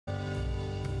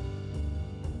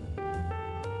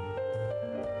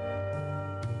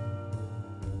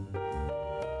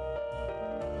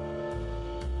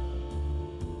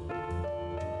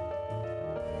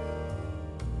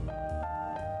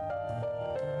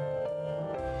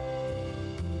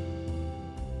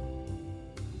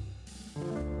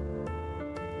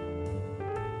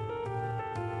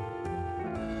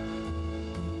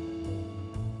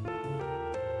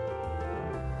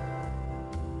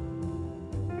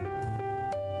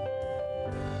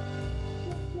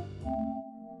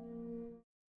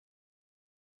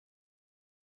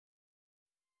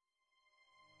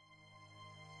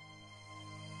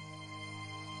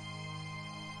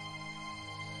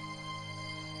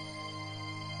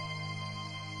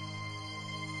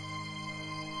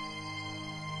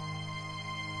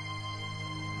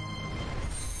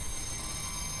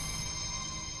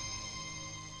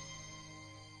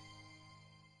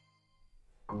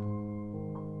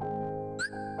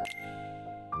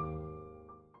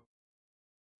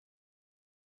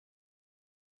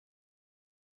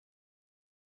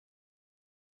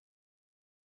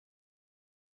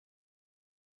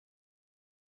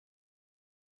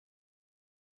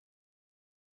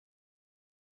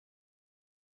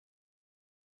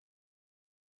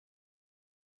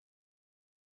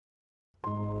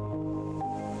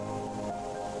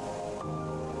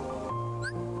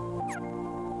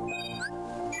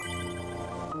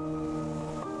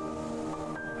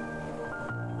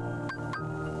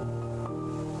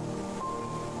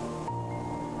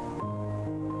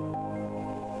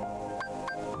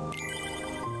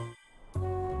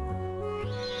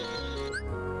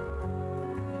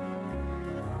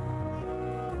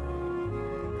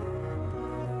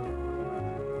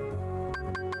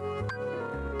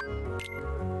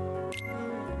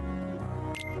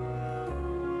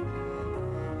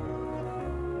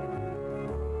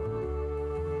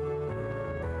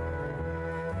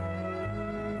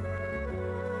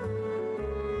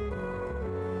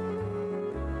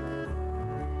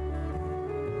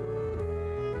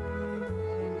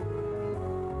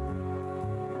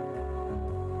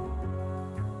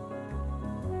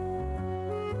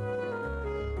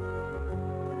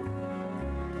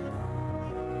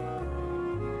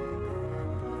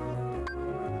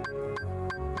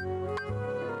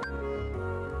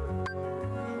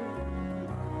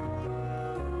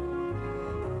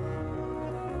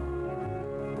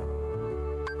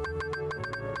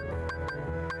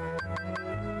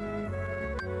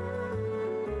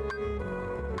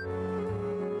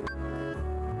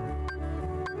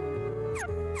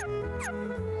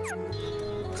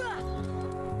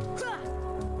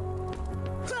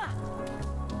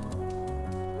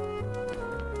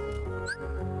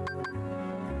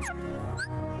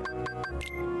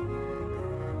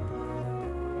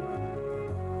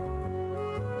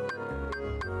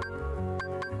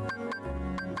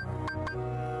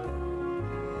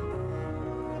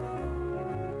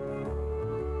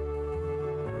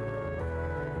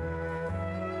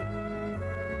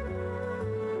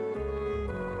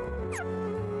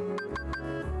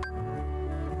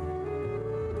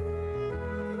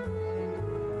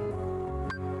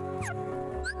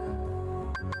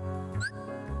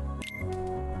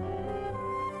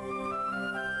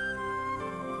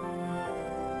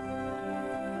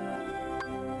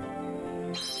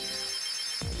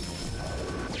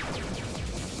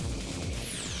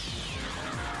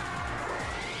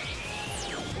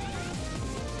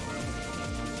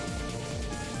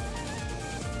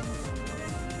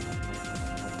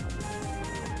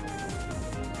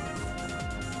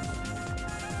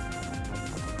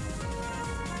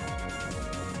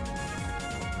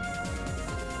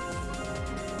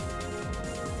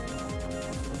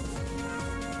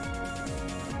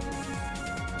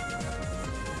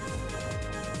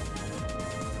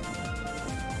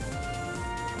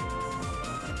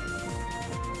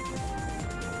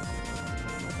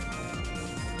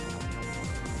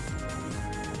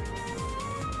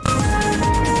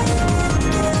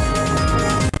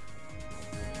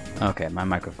Okay, my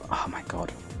microphone. Oh my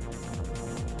god.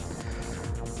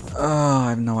 Oh, I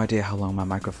have no idea how long my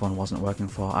microphone wasn't working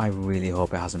for. I really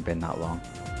hope it hasn't been that long.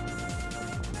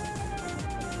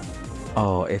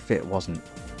 Oh, if it wasn't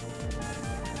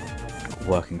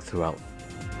working throughout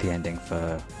the ending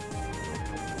for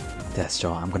Death's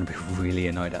Door, I'm going to be really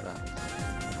annoyed at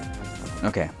that.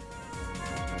 Okay.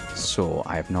 So,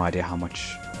 I have no idea how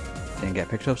much didn't get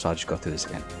picked up, so I'll just go through this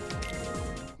again.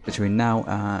 Between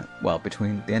now, well,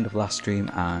 between the end of last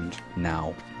stream and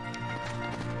now,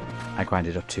 I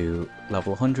grinded up to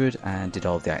level 100 and did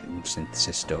all the item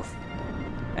synthesis stuff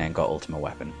and got Ultimate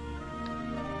Weapon.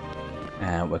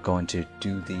 And we're going to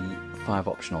do the 5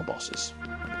 optional bosses.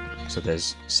 So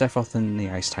there's Sephiroth and the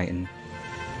Ice Titan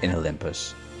in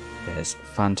Olympus, there's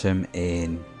Phantom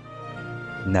in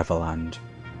Neverland,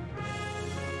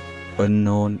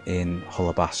 Unknown in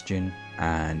Hollow Bastion,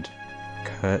 and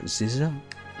Zisa,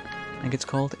 I think it's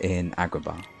called, in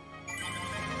Agrabah.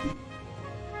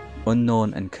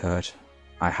 Unknown and Kurt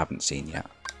I haven't seen yet.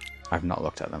 I've not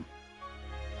looked at them,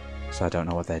 so I don't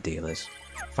know what their deal is.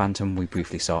 Phantom we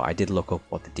briefly saw. I did look up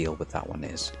what the deal with that one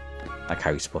is, like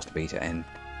how you're supposed to beat it, and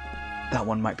that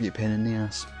one might be a pain in the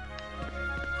ass.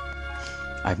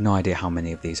 I have no idea how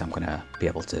many of these I'm going to be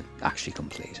able to actually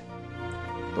complete,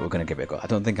 but we're going to give it a go. I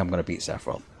don't think I'm going to beat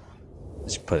Sephiroth,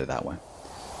 let's put it that way.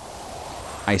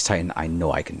 Ice Titan I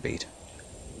know I can beat,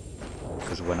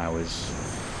 because when I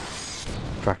was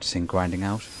practicing grinding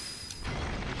out,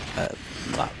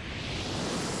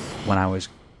 when I was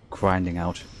grinding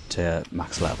out to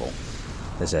max level,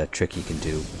 there's a trick you can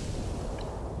do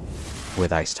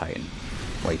with Ice Titan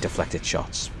where you deflect its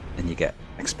shots and you get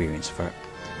experience for it.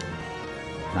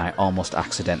 And I almost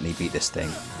accidentally beat this thing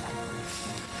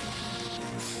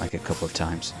like a couple of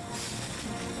times.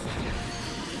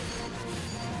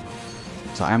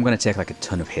 So I am going to take like a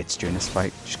ton of hits during this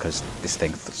fight, just because this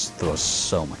thing throws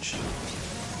so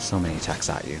many attacks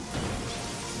at you.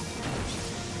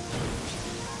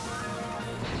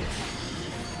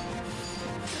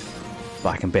 But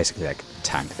I can basically like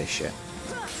tank this shit.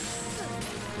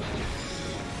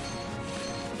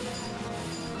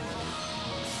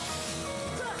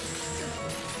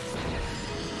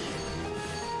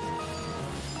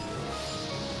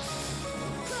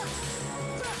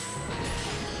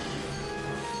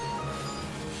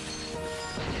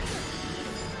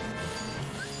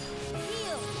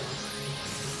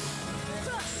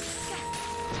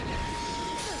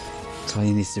 So all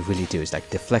you need to really do is like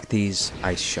deflect these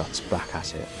ice shots back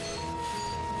at it,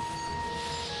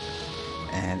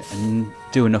 and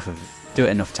do it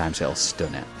enough times so it'll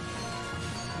stun it.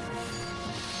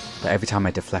 But every time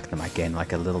I deflect them, I gain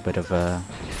like a little bit of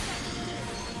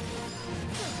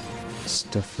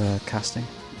stuff casting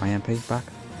my MP back.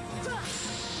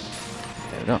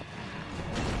 There we go.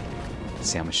 Let's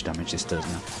see how much damage this does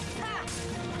now.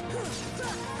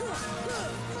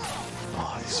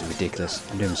 This is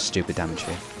ridiculous. I'm doing stupid damage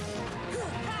here.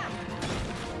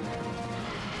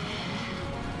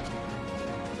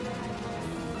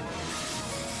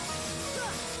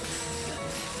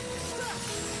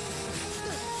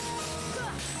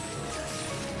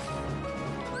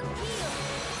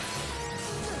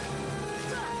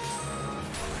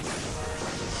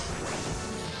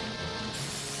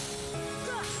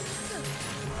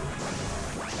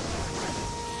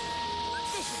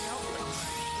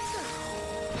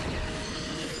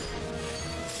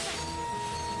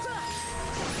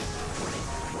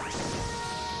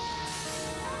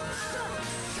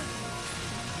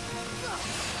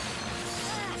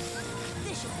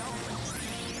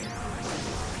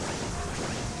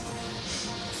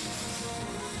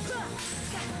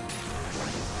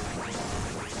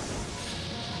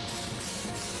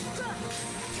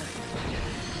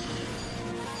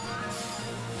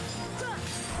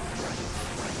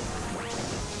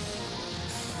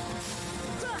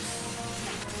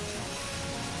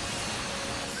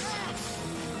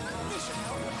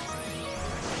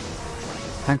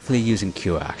 Thankfully, using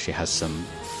Cure actually has some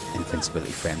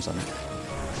invincibility frames on it.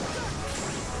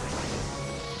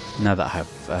 Now that I have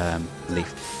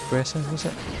Leaf Bracer, was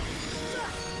it?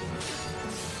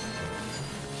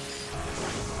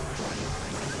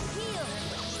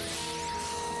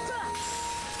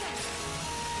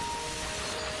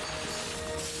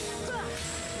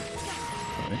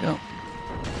 There we go.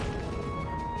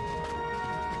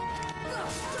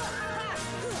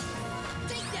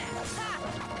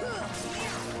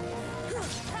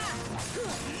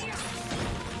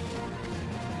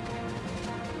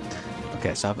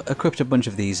 Okay, so I've equipped a bunch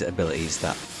of these abilities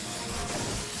that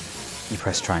you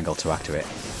press triangle to activate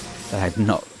that I've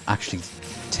not actually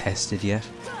tested yet,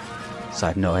 so I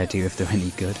have no idea if they're any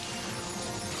good.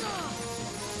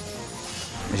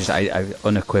 It's just I've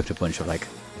unequipped a bunch of like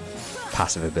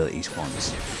passive abilities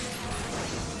once,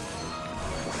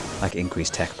 like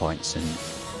increased tech points and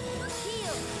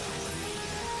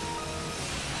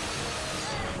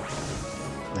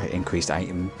like increased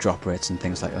item drop rates and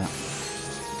things like that.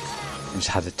 I just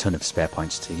had a ton of spare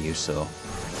points to use, so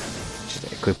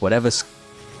just equip whatever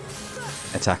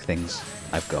attack things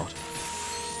I've got.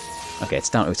 Okay, it's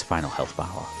down to its final health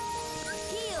bar.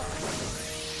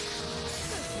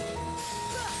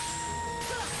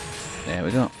 There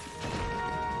we go.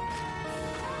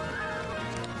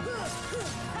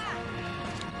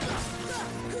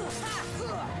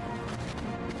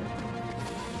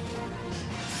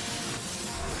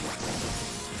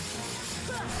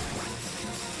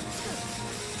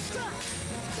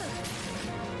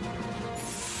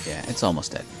 Yeah, it's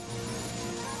almost dead.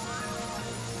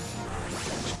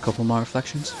 Just a couple more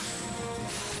reflections.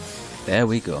 There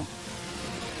we go.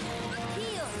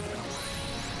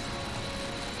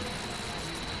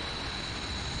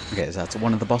 Okay, is that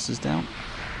one of the bosses down?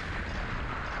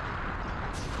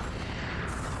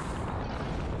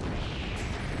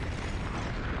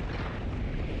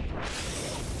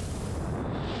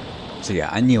 So yeah,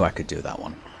 I knew I could do that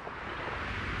one.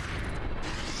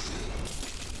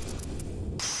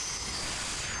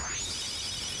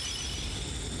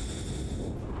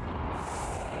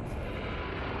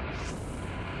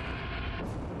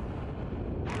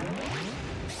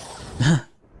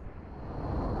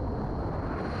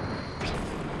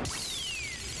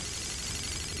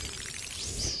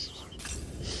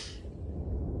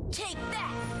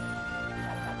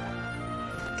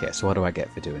 Okay, so what do I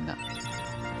get for doing that?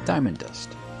 Diamond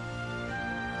dust.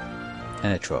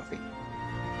 And a trophy.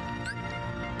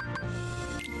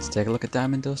 Let's take a look at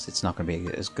diamond dust. It's not going to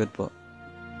be as good, but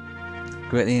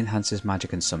greatly enhances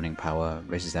magic and summoning power,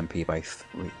 raises MP by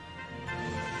 3.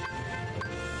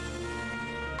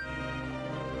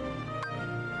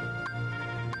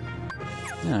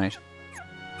 Alright.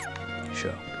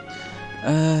 Sure.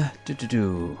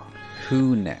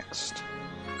 Who next?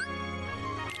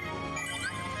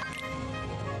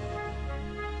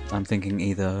 I'm thinking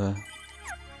either...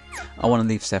 I want to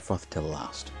leave Sephiroth till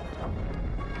last.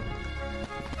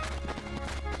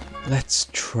 Let's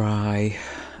try...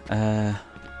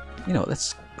 you know,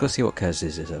 let's go see what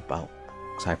Curses is about.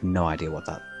 Because I have no idea what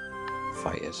that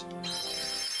fight is.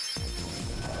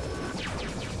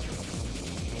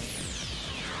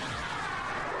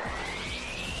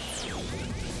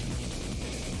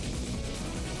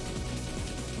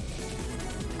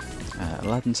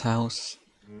 Aladdin's house.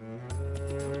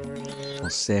 We'll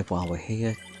save while we're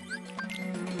here.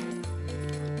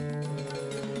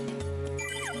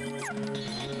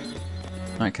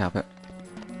 Alright, carpet.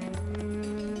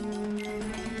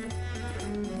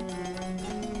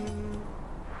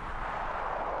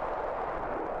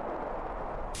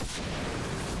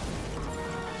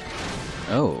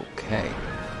 Okay.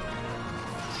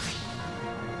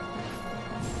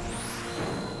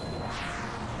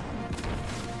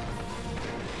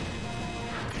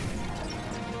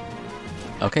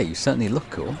 Okay, you certainly look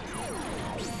cool.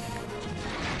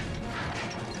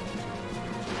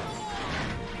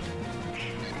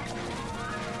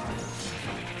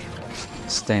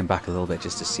 Staying back a little bit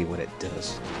just to see what it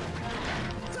does.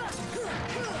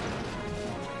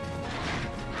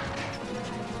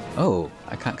 Oh,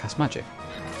 I can't cast magic.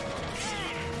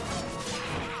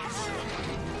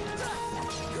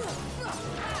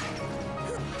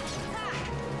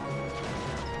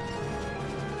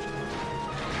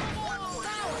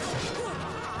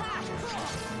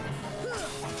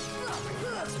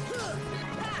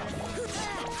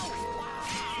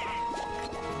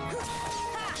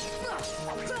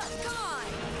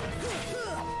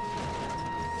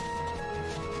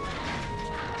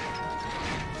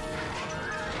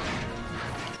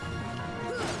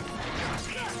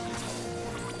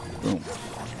 Boom.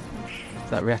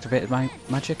 Has that reactivated my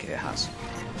magic? It has.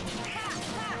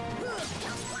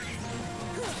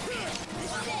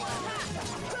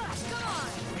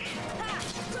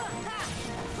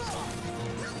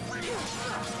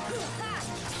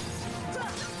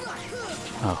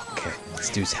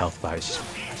 dude's health bar is just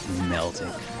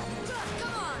melting.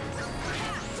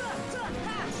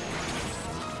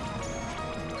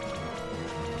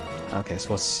 Okay, so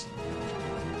what's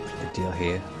the deal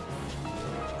here?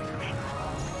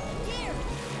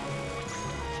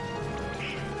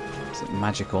 Is it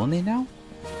magic only now?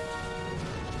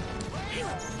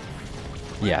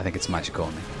 Yeah, I think it's magic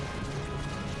only.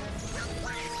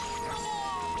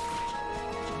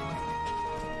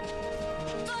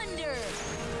 Thunder!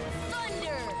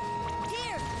 Thunder!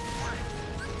 Here!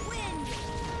 Wind!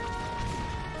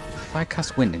 If I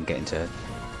cast wind and get into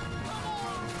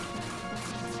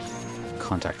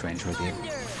contact range with you,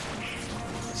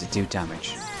 does it do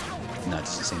damage? No, it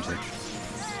doesn't seem to.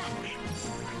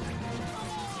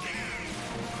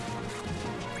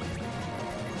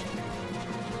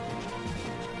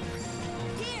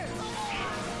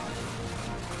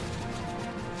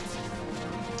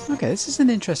 Okay, this is an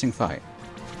interesting fight.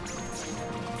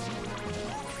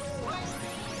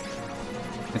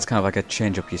 It's kind of like a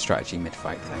change up your strategy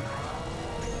mid-fight thing.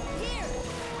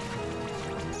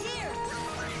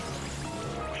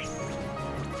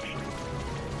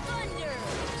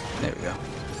 There we go.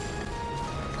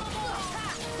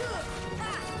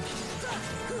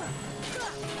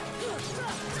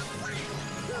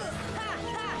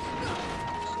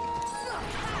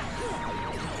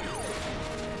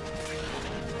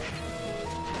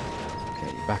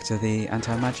 Okay, back to the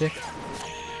anti-magic.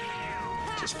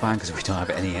 Which is fine because we don't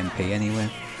have any MP anyway.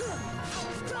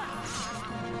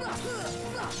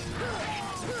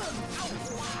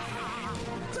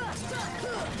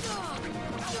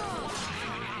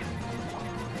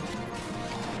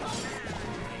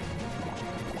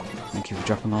 Thank you for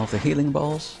dropping all of the healing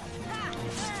balls.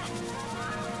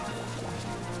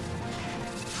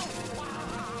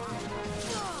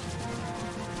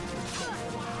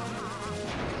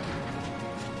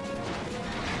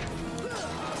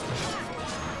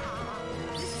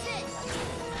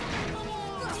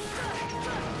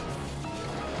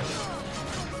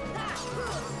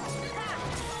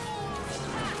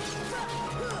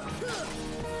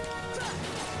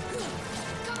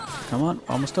 Come on,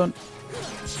 almost done.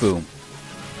 Boom.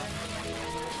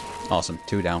 Awesome,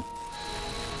 2 down.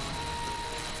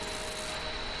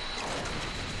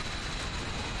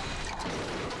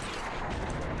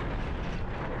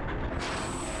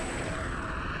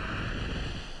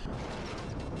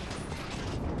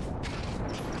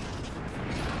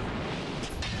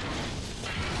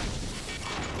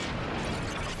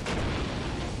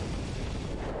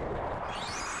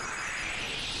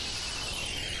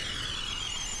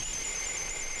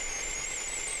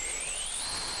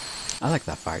 I like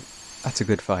that fight. That's a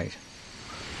good fight.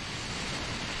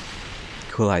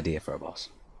 Cool idea for a boss.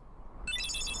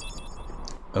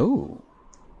 Oh.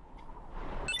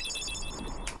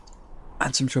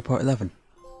 Ansem to report 11.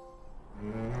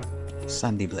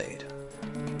 Sandy Blade.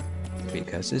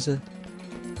 Because is a...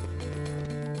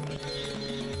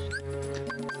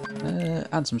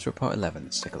 Ansem to report 11.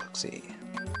 Let's take a look, see.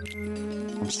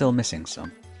 I'm still missing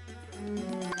some.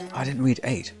 I didn't read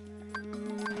 8.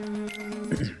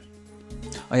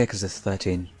 Oh yeah, because there's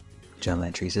 13 journal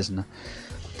entries, isn't there?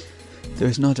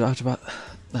 There's no doubt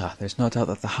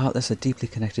that the heartless are deeply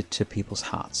connected to people's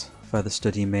hearts. Further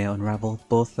study may unravel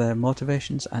both their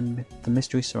motivations and the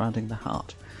mystery surrounding the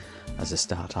heart. As a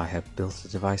start, I have built a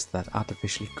device that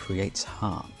artificially creates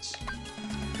hearts.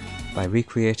 By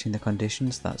recreating the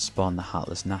conditions that spawn the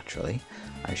heartless naturally,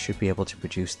 I should be able to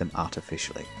produce them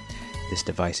artificially. This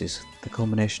device is the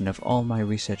culmination of all my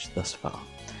research thus far.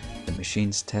 The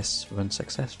machine's test run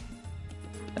successfully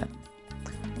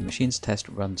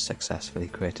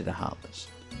created a heartless.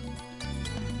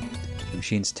 The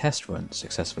machine's test run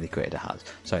successfully created a heartless.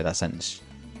 Sorry, that sentence,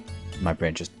 my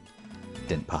brain just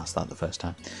didn't pass that the first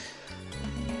time.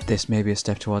 This may be a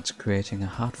step towards creating a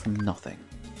heart from nothing.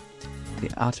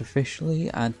 The artificially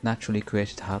and naturally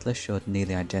created heartless showed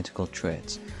nearly identical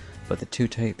traits, but the two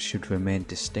types should remain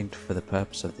distinct for the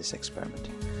purpose of this experiment.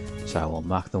 So I will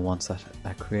mark the ones that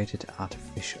are created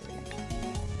artificially.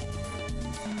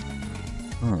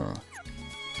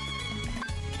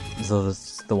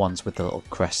 Those are the ones with the little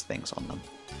crest things on them.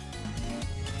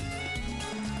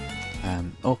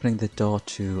 Opening the door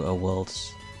to a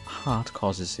world's heart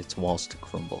causes its walls to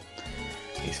crumble.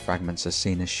 These fragments are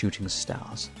seen as shooting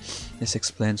stars. This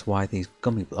explains why these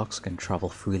gummy blocks can travel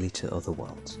freely to other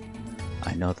worlds.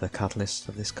 I know the catalyst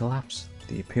of this collapse,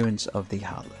 the appearance of the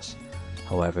heartless.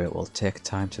 However, it will take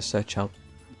time to search out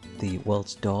the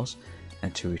world's doors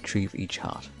and to retrieve each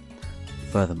heart.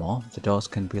 Furthermore, the doors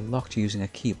can be locked using a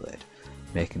keyblade,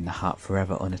 making the heart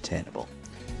forever unattainable.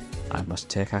 I must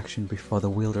take action before the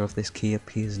wielder of this key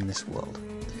appears in this world.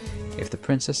 If the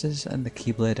princesses and the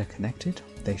Keyblade are connected,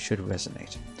 they should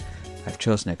resonate. I've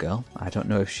chosen a girl. I don't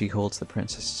know if she holds the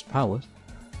princess's powers,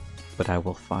 but I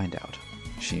will find out.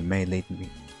 She may lead me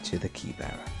to the key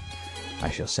bearer. I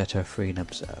shall set her free and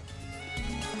observe.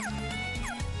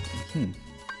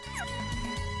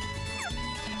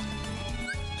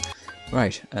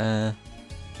 Right,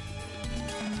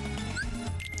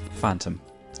 Phantom.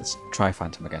 Let's try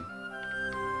Phantom again.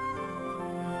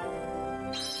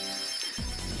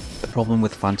 The problem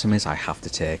with Phantom is I have to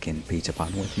take in Peter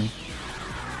Pan with me.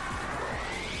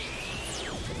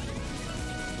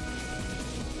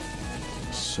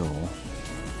 So,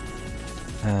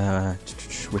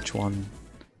 which one?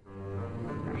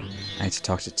 I need to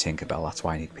talk to Tinkerbell, that's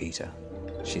why I need Peter.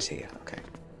 She's here, okay.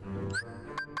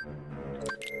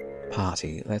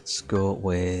 Party, let's go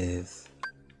with...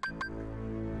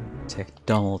 Take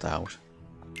Donald out.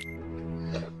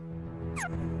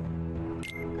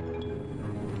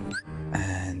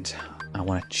 And I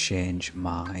want to change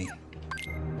my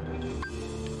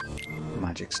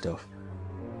magic stuff.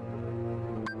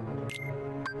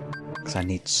 Because I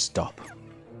need Stop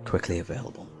quickly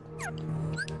available.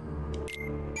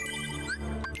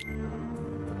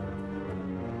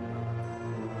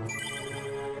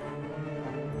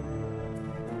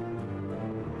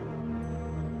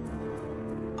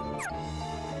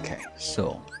 Okay,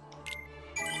 so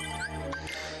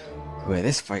the way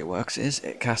this fight works is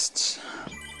it casts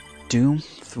Doom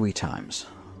 3 times.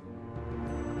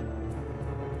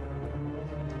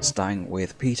 Starting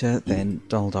with Peter, then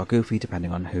Donald or Goofy,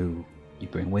 depending on who you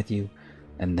bring with you,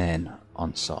 and then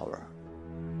on Sora.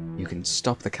 You can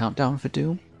stop the countdown for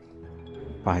Doom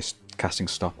by casting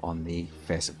Stop on the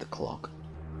face of the clock.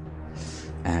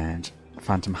 And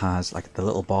Phantom has like the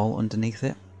little ball underneath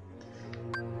it,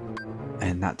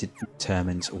 and that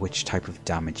determines which type of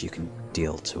damage you can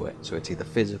deal to it. So it's either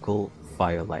physical,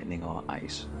 fire, lightning, or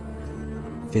ice.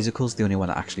 Physical's the only one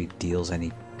that actually deals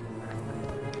any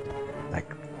like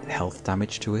health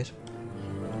damage to it.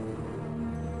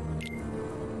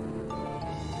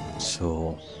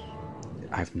 So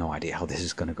I have no idea how this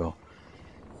is gonna go.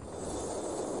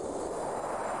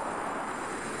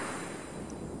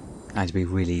 I had to be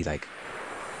really like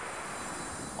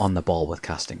on the ball with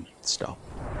casting Stop.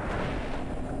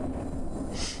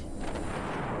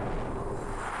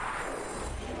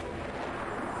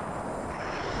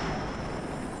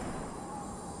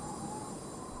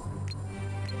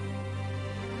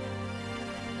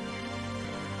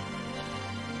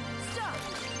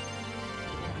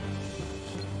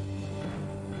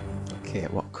 Okay,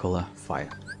 what colour? Fire.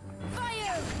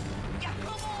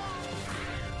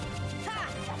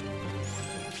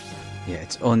 Yeah,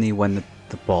 it's only when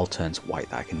the ball turns white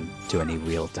that I can do any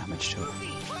real damage to it.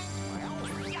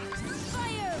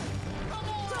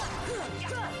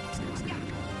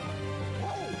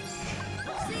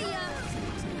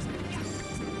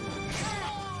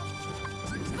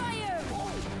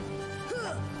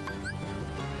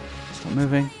 Stop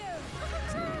moving.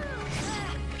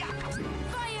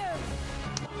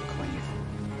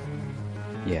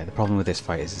 Yeah, the problem with this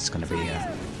fight is it's going to be...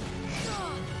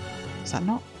 Is that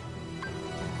not?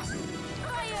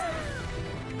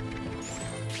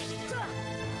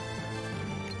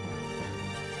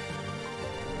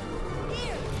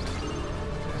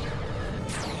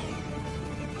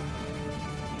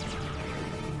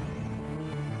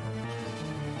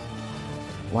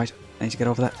 Wait, I need to get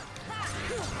over that.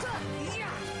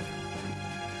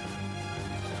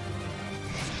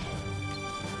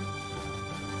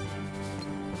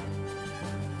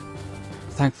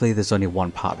 Thankfully, there's only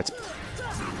one part of its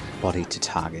body to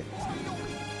target.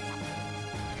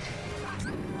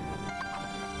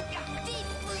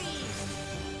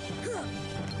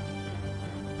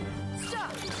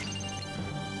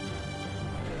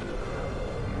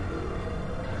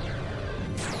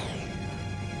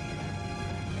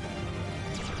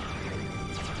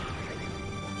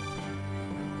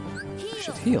 I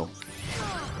should heal.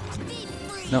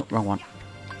 No, wrong one.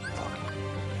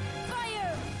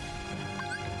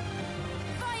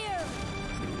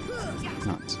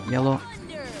 Not yellow.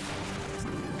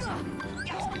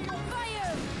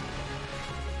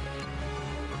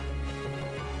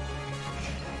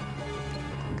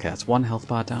 Okay, that's one health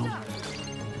bar down.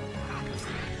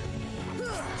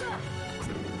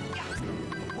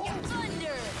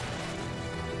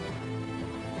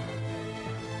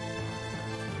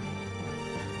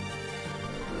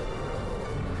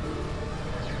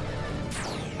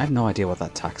 I have no idea what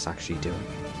that attack's actually doing.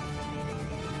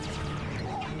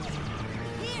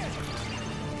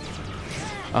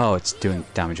 Oh, it's doing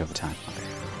damage over time. Okay.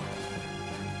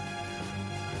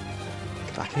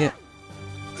 Get back here.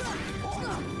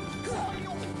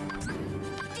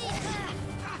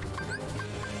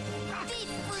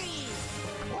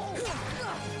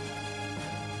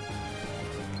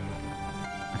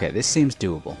 Okay, this seems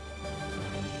doable.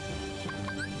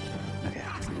 Okay,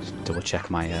 just double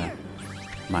check my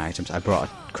my items. I brought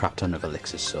a crap ton of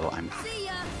elixirs, so I'm See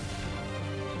ya.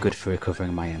 good for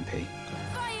recovering my MP.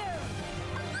 Fire.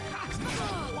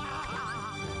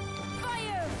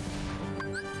 Fire.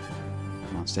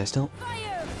 Come on, stay still.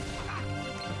 Fire.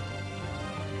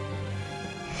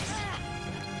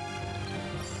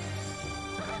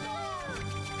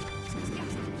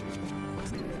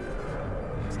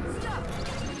 Stop.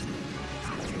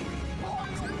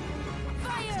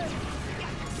 Fire.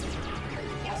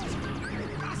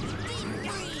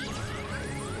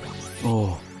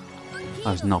 Oh,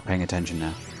 I was not paying attention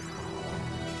now.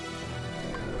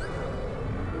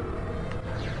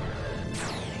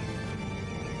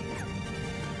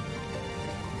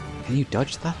 Can you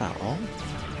dodge that at all?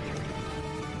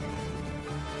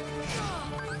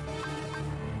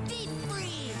 Deep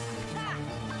freeze. Ha.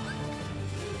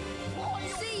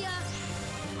 See ya.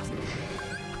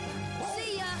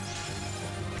 See ya.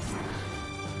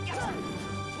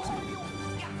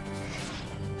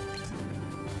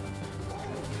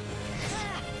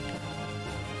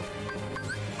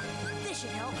 This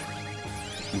should help.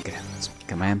 Okay, let's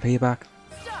get my MP back.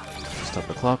 Stop. Stop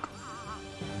the clock.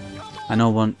 I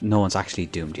know no one's actually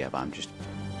doomed yet, but I'm just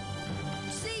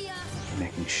See ya.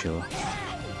 making sure.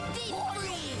 Deep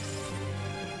freeze.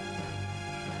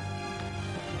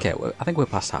 Okay, I think we're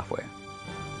past halfway.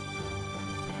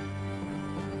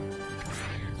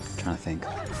 Trying to think.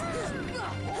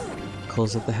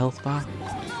 Close of the health bar.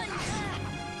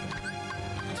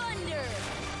 Thunder.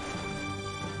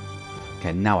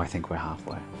 Okay, now I think we're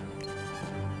halfway.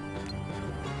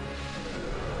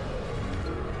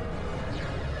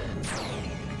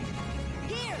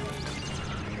 Here.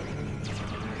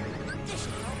 This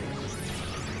should help.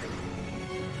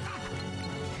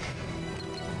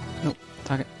 Nope,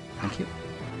 target. Thank you.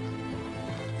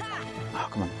 Oh,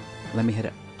 come on. Let me hit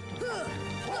it.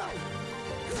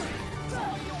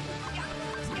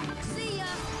 See ya.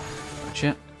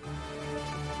 Shit.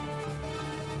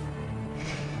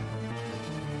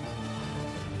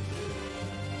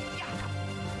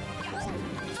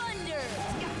 Thunder.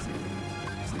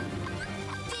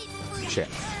 Deep freeze. Shit.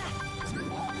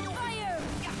 Fire.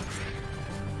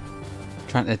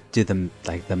 Trying to do the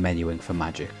menuing for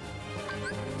magic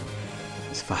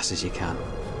as fast as you can.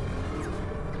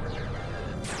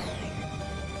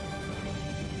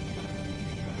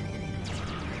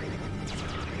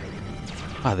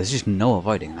 Wow, there's just no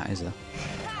avoiding that, is there?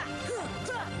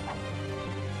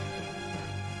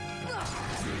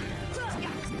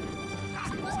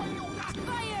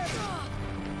 Fire.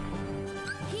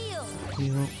 Heal.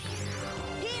 Heal.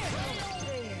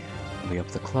 Here. We up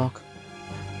the clock.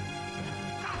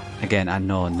 Again, I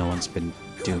know no one's been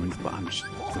doomed, but I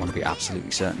want to be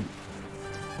absolutely certain.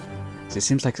 So it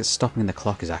seems like stopping the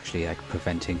clock is actually like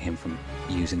preventing him from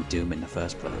using Doom in the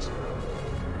first place.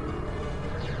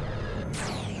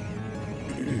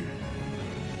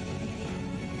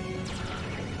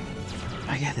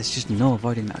 Oh yeah, there's just no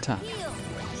avoiding that attack. Heal.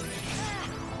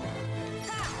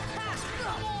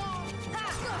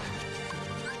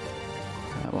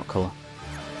 What colour?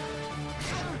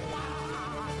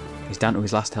 He's down to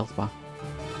his last health bar.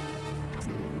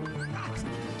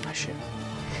 Oh shit.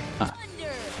 Ah,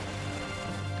 Thunder.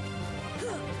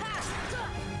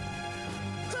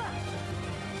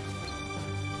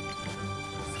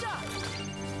 Stop.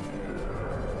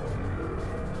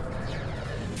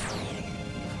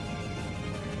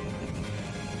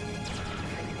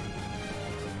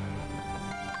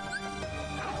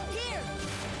 Here.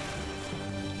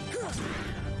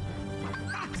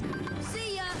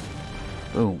 See ya.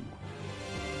 boom.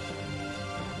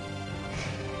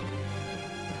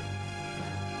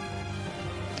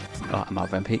 Oh, I'm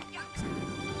out of MP.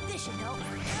 This should help.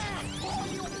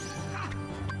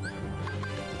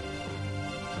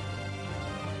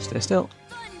 Stay still.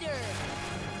 Thunder.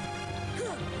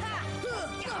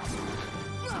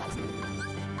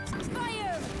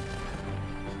 Fire.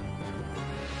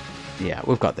 Yeah,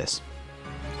 we've got this.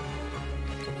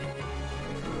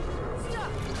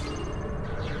 Stop.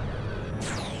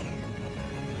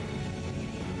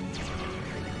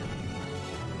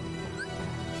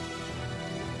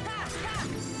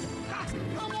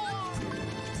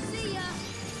 See ya.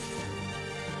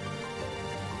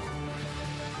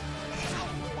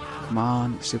 Come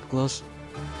on, super close.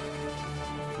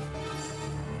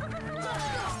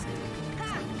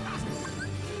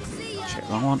 See ya. Shit,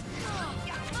 wrong one.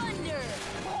 Thunder.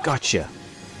 Gotcha.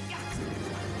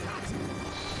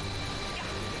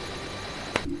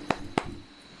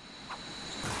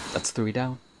 That's 3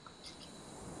 down.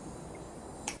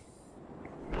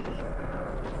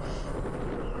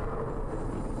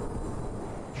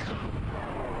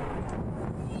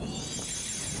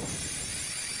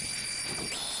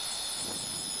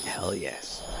 Hell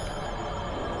yes.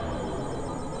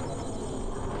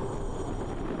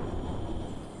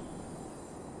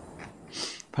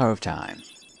 Power of time.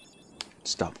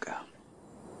 Stop go.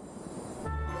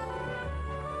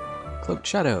 Cloaked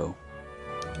shadow.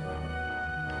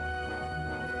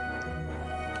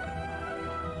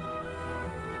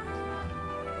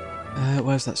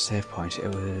 Where's that save point?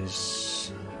 It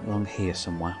was along here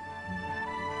somewhere.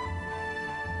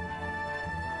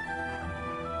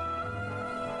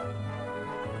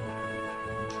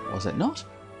 Was it not?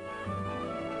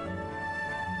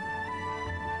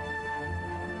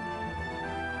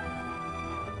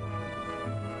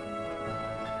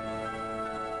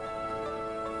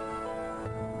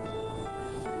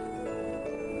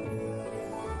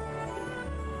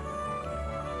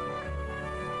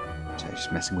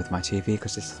 Just messing with my TV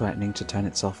because it's threatening to turn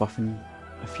itself off in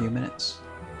a few minutes.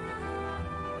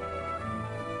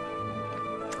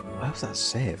 Where was that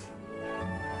save?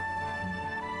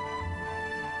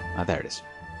 Ah, there it is.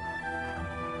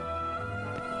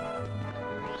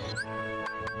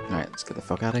 Alright, let's get the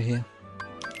fuck out of here.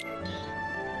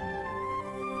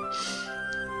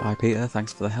 Bye, Peter.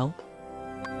 Thanks for the help.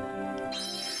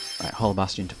 Right, Hall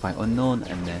Bastion to fight Unknown,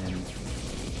 and then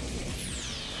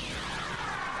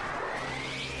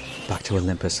back to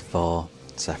Olympus for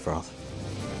Sephiroth.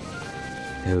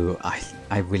 Who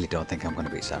I really don't think I'm going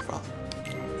to beat Sephiroth.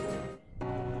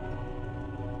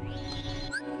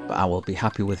 But I will be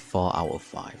happy with 4 out of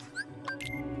 5.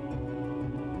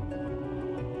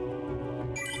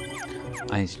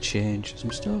 I need to change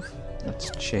some stuff.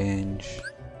 Let's change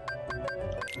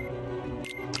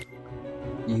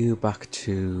you back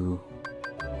to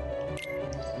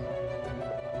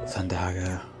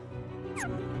Thundaga.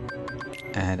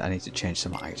 And I need to change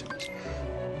some items.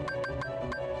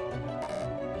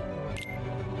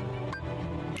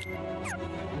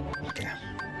 Okay,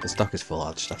 the stock is full,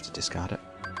 I'll just have to discard it.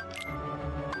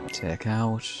 Take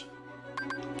out.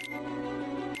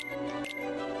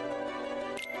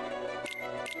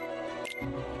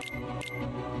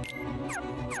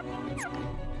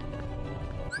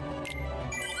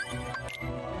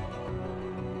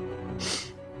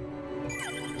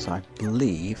 So I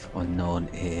believe Unknown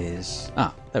is...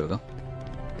 Ah, there we go.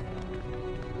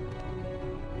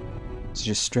 So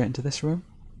just straight into this room.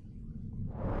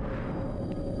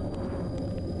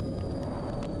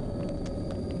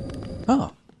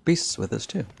 Oh, Beast's with us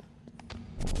too.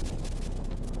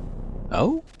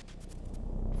 Oh?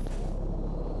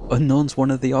 Unknown's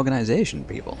one of the organization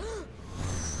people.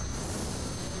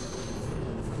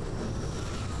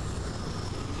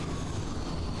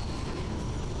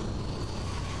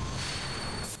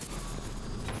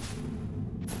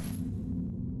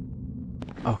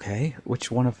 Okay,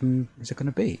 which one of them is it going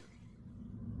to be?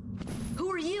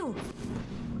 Who are you?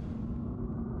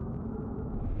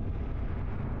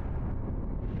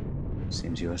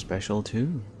 Seems you are special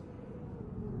too.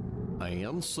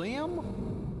 And Sam?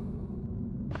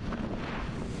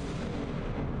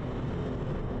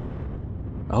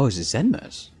 Oh, is it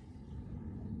Zenmus?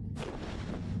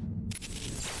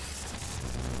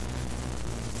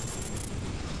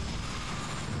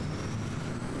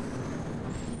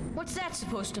 What's that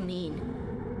supposed to mean?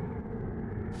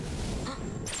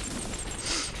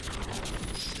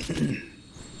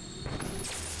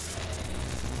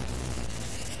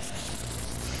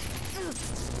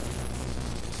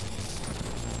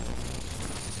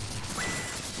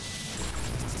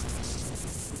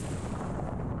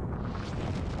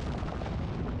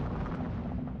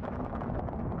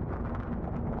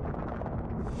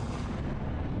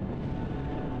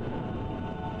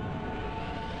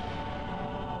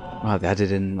 Wow, they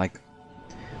added in like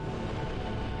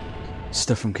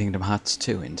stuff from Kingdom Hearts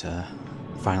 2 into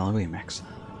Final Remix.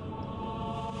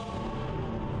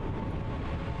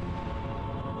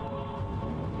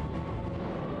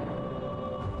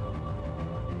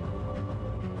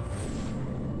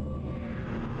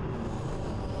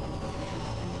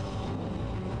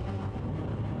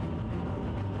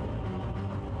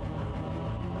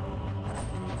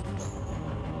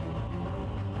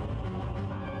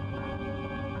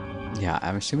 Yeah,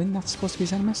 I'm assuming that's supposed to be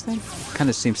Zenmus then? Kind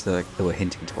of seems like they were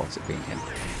hinting towards it being him.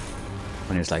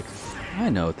 When he was like,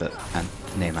 I know that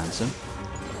name answer.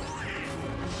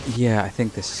 Yeah, I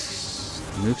think this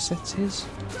moveset's his.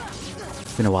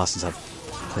 It's been a while since I've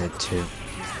played 2.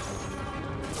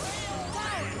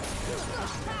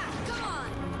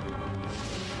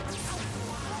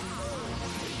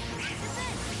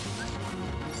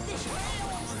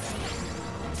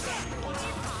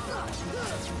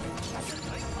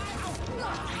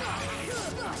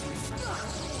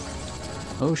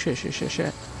 Oh shit, shit, shit,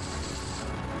 shit.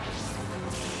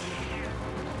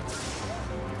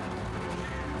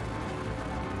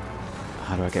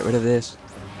 How do I get rid of this?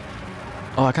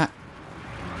 Oh, I can't.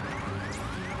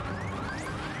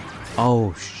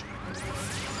 Oh,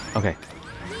 okay.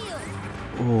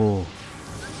 Oh.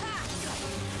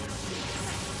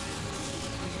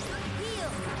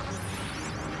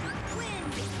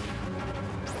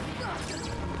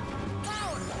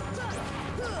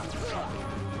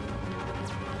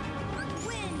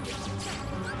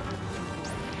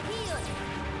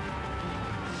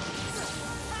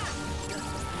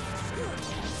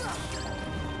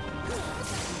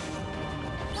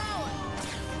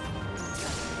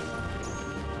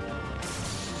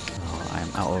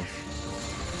 Out of.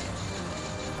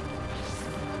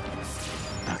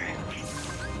 Okay.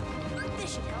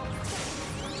 This should help.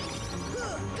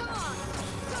 Come on.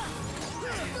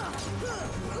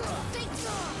 Take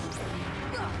some.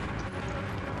 Take that. Come on.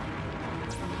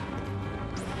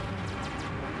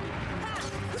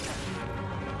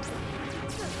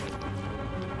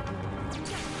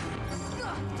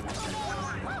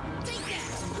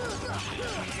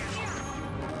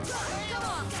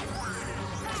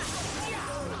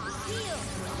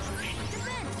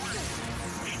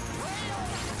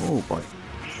 Oh boy.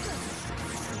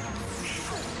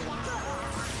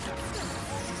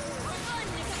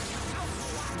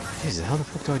 Jesus, how the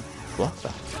fuck do I block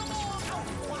that?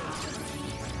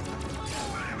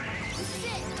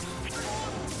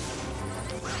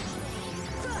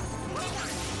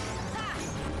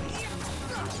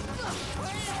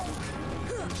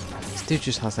 This dude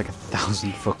just has like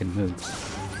 1,000 fucking moves.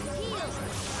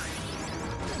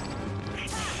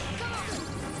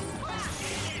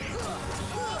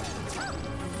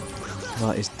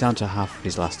 Well, he's down to half of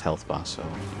his last health bar, so...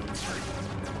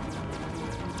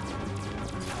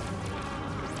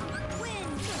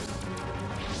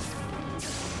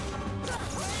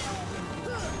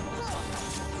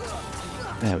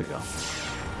 There we go.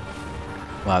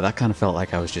 Wow, that kind of felt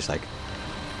like I was just like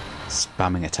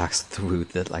spamming attacks through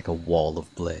like a wall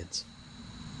of blades.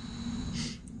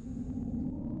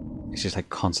 It's just like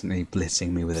constantly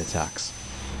blitzing me with attacks.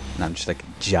 And I'm just like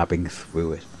jabbing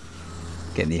through it.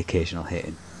 Getting the occasional hit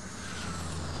in.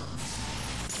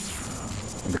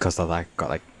 And because of that, I got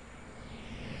like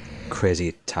crazy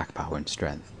attack power and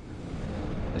strength.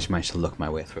 I just managed to look my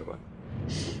way through it.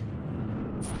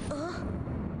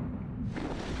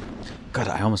 God,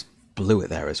 I almost blew it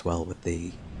there as well with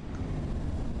that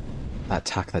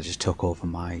attack that just took over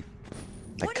my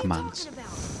like commands.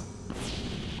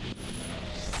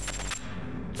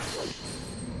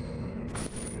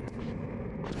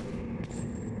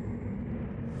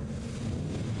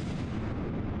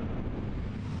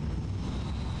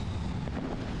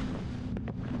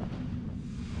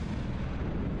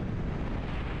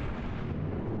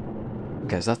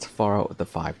 Okay, so that's 4 out of the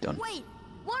 5 done. Wait,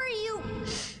 what are you?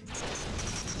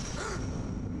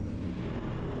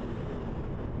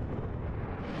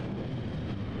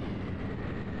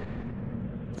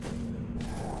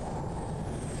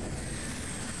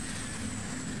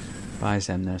 Bye,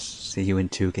 Zemnis. See you in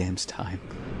 2 games' time.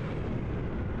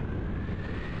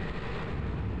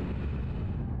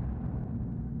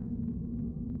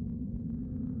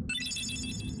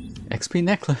 XP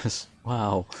necklace!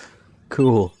 Wow.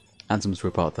 Cool. Ansem's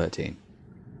Report 13.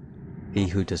 He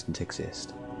who doesn't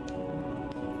exist.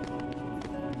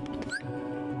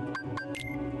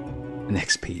 An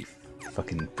XP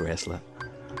fucking bracelet.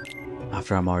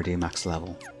 After I'm already max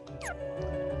level.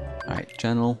 Alright,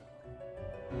 journal.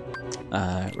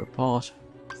 Report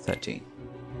 13.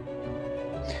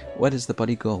 Where does the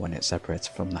body go when it separates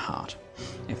from the heart?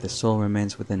 If the soul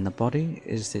remains within the body,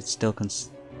 is it still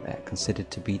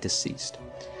considered to be deceased?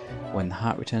 When the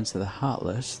heart returns to the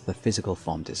heartless, the physical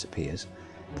form disappears,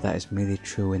 but that is merely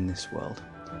true in this world.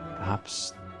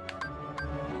 Perhaps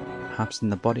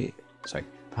the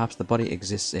body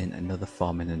exists in another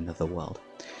form in another world.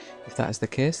 If that is the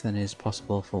case, then it is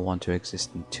possible for one to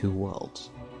exist in 2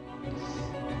 worlds.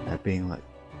 Being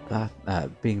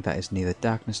that is neither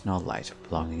darkness nor light,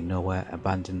 belonging nowhere,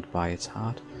 abandoned by its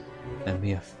heart, a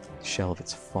mere shell of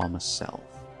its former self,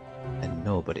 and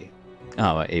nobody.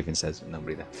 Oh, it even says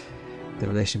nobody there. The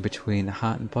relation between the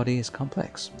heart and body is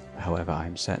complex. However, I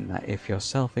am certain that if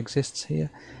yourself exists here,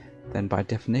 then by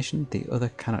definition the other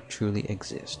cannot truly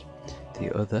exist.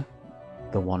 The other,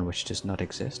 the one which does not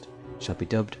exist, shall be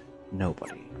dubbed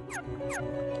nobody.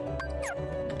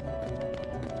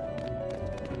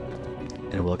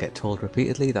 And we'll get told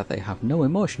repeatedly that they have no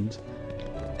emotions,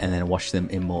 and then watch them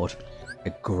emote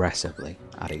aggressively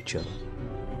at each other.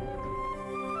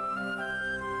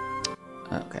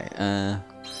 Okay,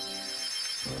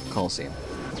 Colosseum.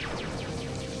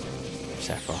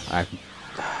 Sephiroth.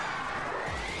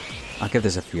 I'll give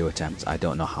this a few attempts. I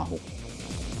don't know how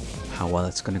how well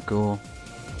it's gonna go.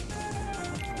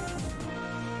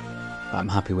 But I'm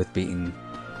happy with beating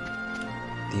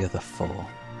the other 4.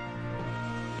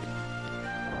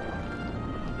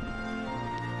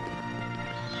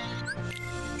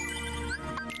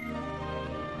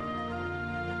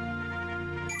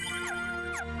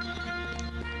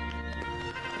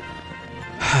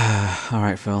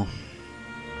 Alright, Phil.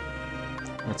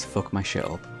 Let's fuck my shit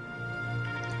up.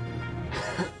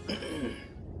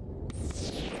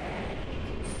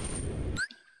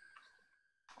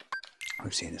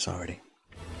 We've seen this already.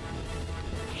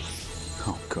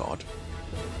 Oh god.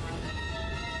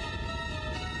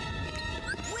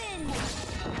 Win.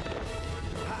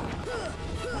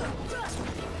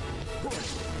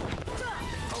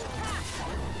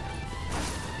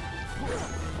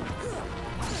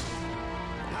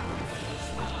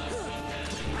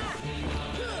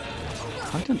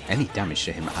 I haven't done any damage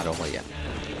to him at all yet.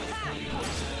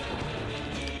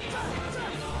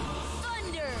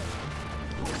 Thunder.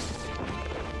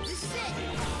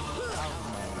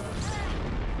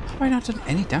 Have I not done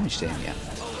any damage to him yet?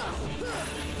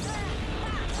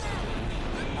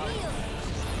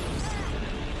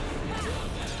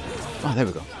 Oh, there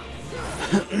we go.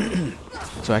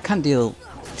 So I can deal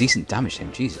decent damage to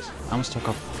him. Jesus, I almost took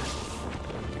off.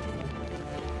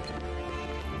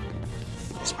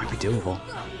 This might be doable.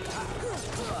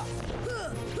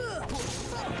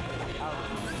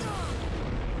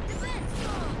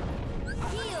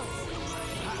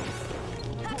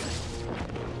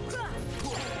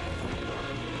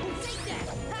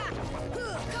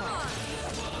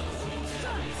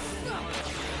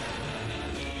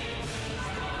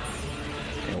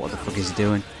 Okay, what the fuck is he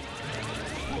doing?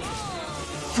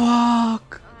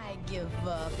 Fuck! I give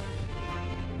up.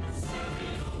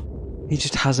 He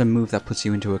just has a move that puts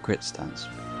you into a crit stance.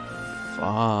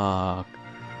 Fuck.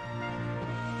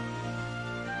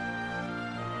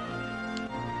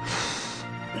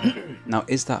 Now,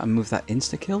 is that a move that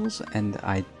insta-kills and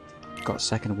I got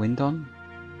second wind on?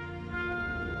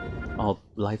 Or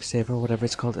lifesaver or whatever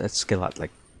it's called? It's skill that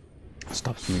like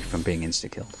stops me from being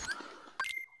insta-killed.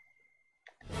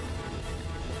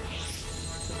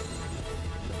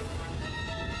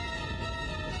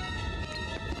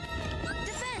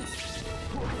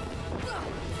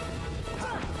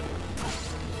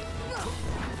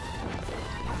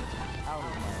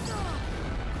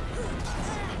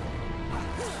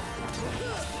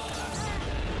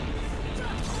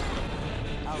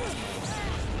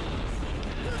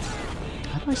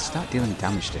 How do I start dealing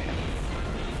damage to him?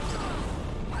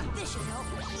 This should help.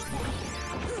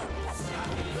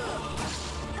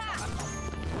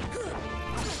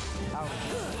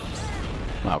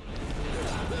 Wow.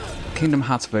 Kingdom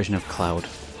Hearts version of Cloud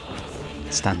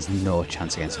stands no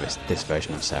chance against this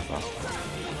version of Sephiroth.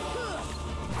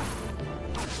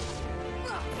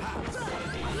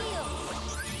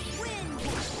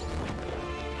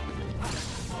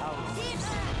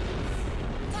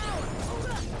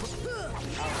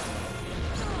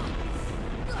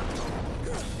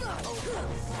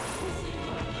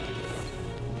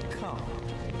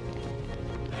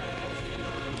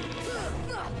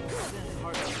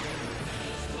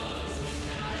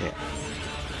 Okay.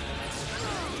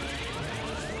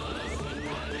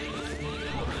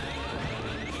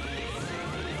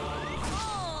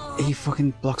 He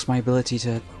fucking blocks my ability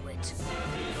to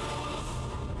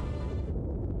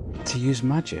use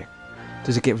magic.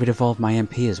 Does it get rid of all of my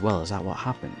MP as well? Is that what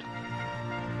happened?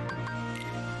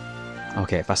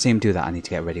 Okay, if I see him do that, I need to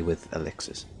get ready with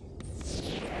elixirs.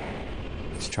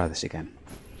 Let's try this again.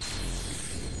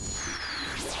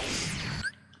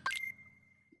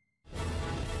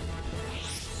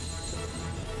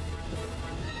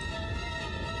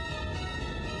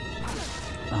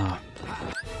 Ah,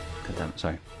 god damn it,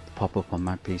 sorry. Pop up on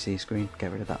my PC screen.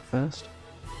 Get rid of that first.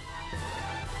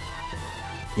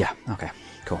 Yeah, okay,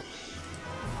 cool.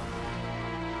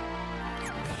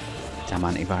 Damn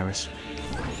antivirus.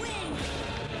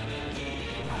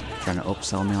 Trying to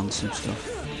upsell me on some stuff.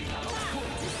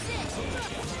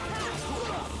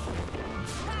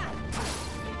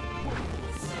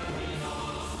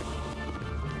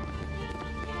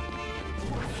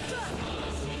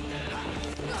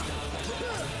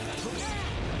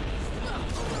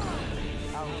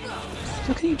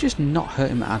 So can you just not hurt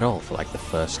him at all for like the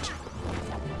first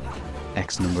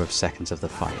X number of seconds of the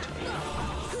fight?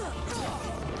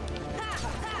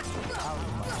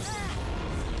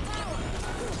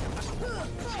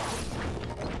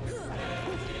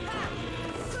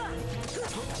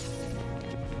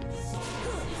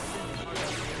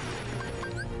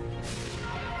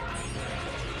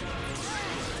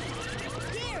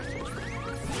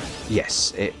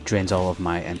 Yes, it drains all of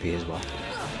my MP as well.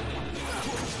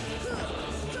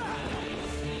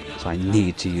 So I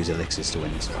need to use elixirs to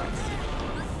win this fight.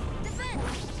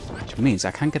 Which means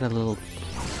I can get a little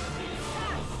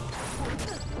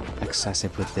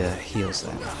excessive with the heals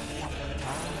there.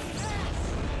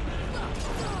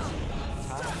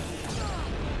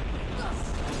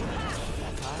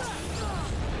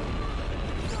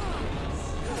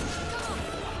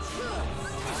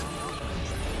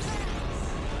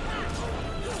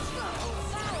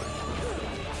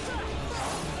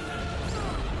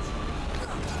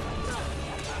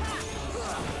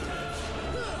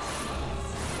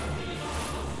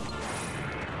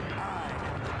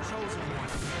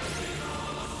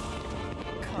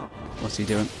 What's he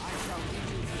doing?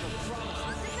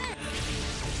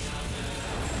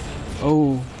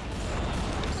 Oh.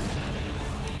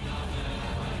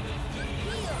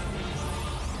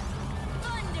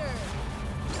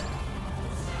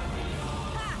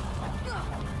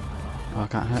 Oh, I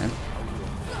can't hurt him.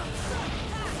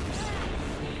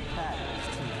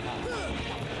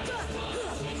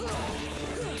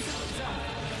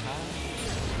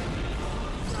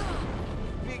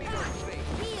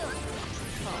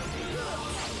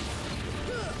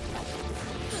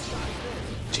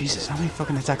 Jesus, how many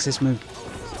fucking attacks this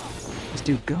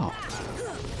dude got?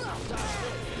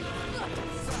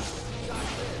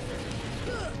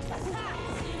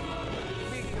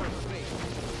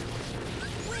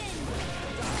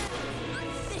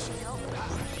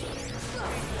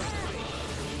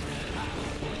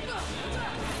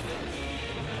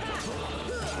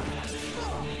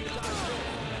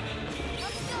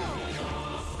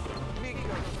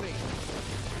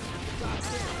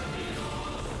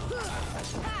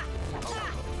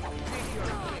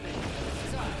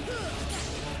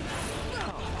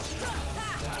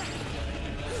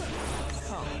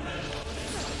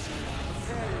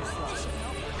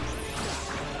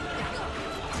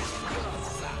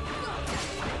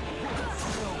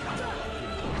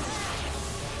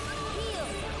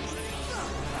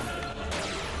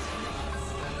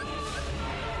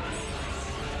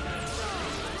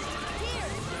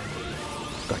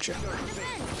 Gotcha.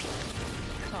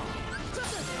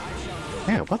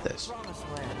 Hey, how about this?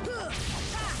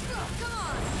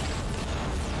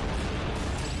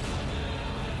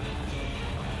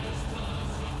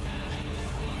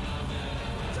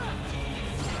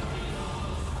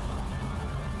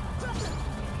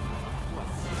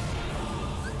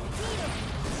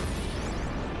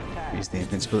 Use the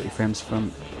invincibility frames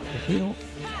from the heal.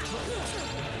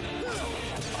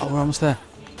 Oh, we're almost there.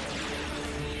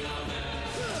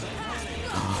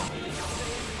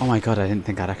 Oh my god, I didn't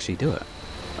think I'd actually do it.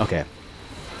 Okay.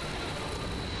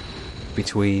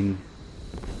 Between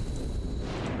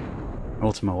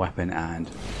Ultimate Weapon and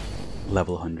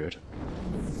level 100.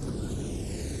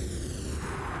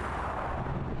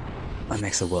 That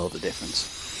makes a world of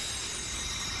difference.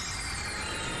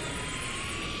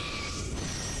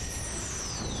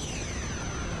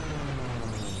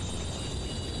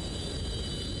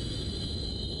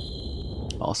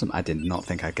 Awesome, I did not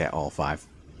think I'd get all 5.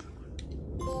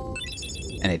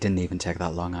 And it didn't even take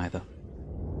that long either.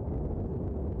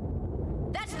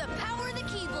 That's the power of the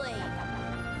Keyblade.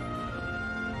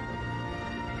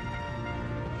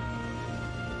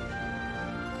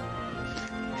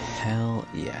 Hell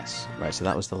yes. Right, so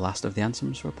that was the last of the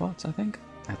Ansem's reports, I think.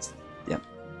 That's, yep,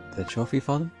 the trophy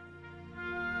for them.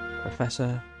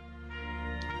 Professor.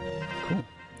 Cool.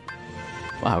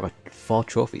 Wow, I got 4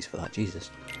 trophies for that, Jesus.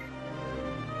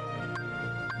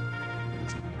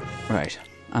 Right.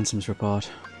 Ansem's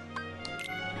report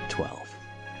 12.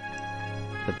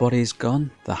 The body is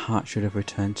gone, the heart should have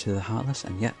returned to the Heartless,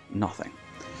 and yet nothing.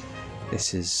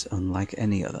 This is unlike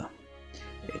any other.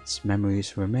 Its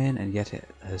memories remain, and yet it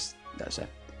has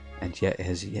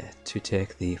yet to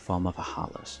take the form of a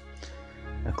Heartless.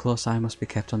 A close eye must be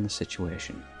kept on the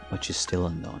situation, which is still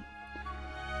unknown.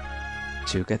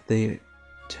 To get the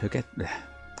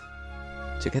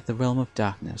realm of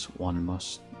darkness, one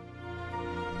must.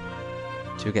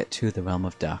 To get to the realm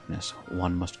of darkness,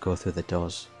 one must go through the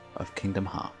doors of Kingdom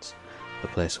Hearts, the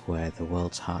place where the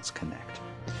world's hearts connect.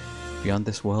 Beyond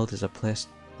this world is a place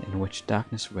in which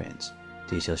darkness reigns.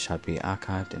 Details shall be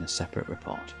archived in a separate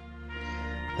report.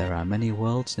 There are many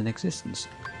worlds in existence,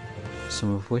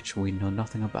 some of which we know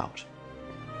nothing about.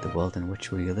 The world in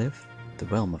which we live, the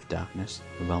realm of darkness,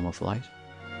 the realm of light,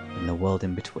 and the world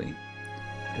in between,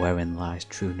 wherein lies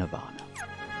true nirvana.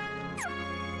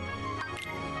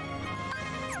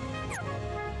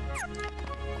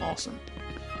 Awesome.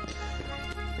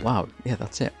 Wow, yeah,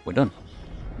 that's it. We're done.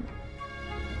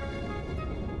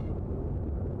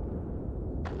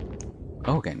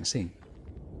 Oh, getting a scene.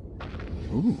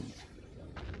 Ooh.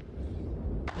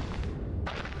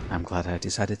 I'm glad I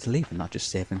decided to leave and not just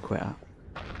save and quit out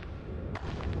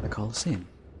the Coliseum.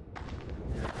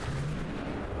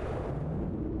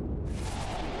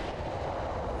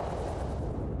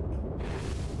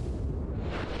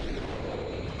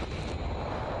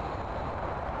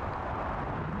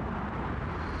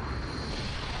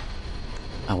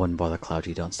 I wouldn't bother, Cloud,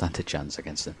 you don't stand a chance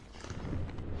against him.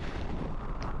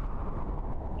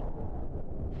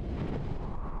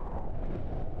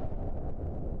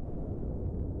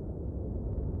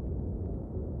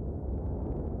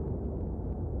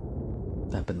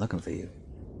 I've been looking for you.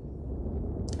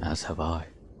 As have I.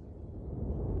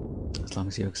 As long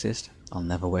as you exist, I'll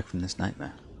never wake from this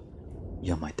nightmare.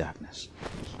 You're my darkness.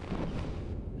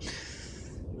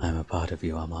 I'm a part of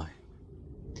you, am I?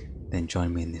 Then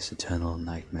join me in this eternal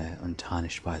nightmare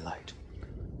untarnished by light.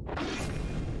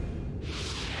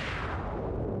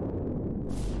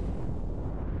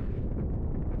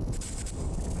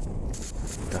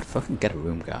 God, fucking get a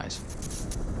room, guys.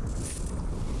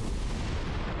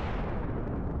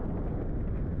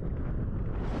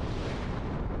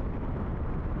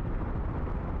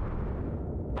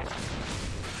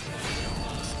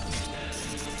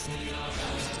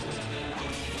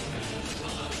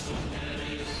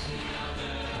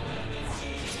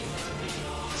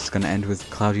 It's gonna end with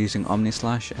Cloud using Omni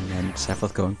Slash and then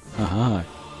Sephiroth going, haha,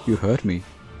 you hurt me,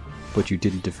 but you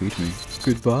didn't defeat me.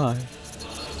 Goodbye.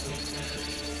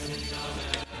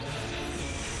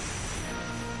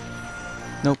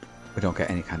 Nope, we don't get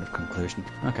any kind of conclusion.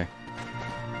 Okay.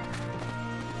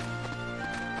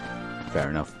 Fair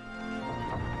enough.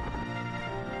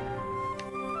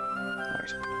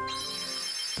 Alright.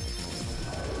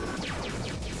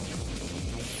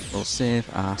 We'll save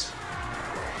at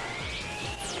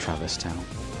Traverse Town.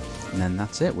 And then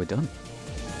that's it, we're done.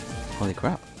 Holy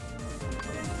crap.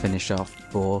 Finished off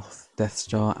both Death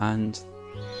Star and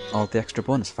all the extra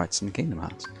bonus fights in Kingdom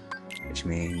Hearts. Which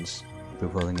means we're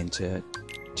rolling into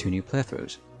 2 new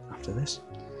playthroughs after this.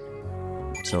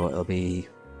 So it'll be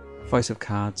Voice of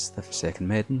Cards, The Forsaken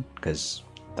Maiden, because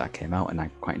that came out and I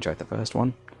quite enjoyed the first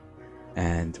one.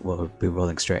 And we'll be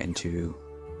rolling straight into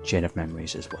Chain of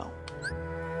Memories as well.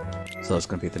 So it's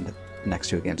going to be the next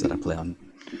 2 games that I play on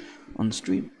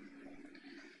stream.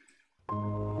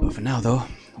 But for now though,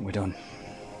 we're done.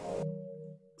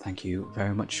 Thank you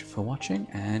very much for watching,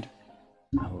 and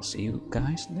I will see you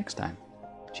guys next time.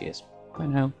 Cheers. Bye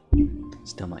now.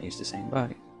 Still not used to saying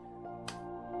bye.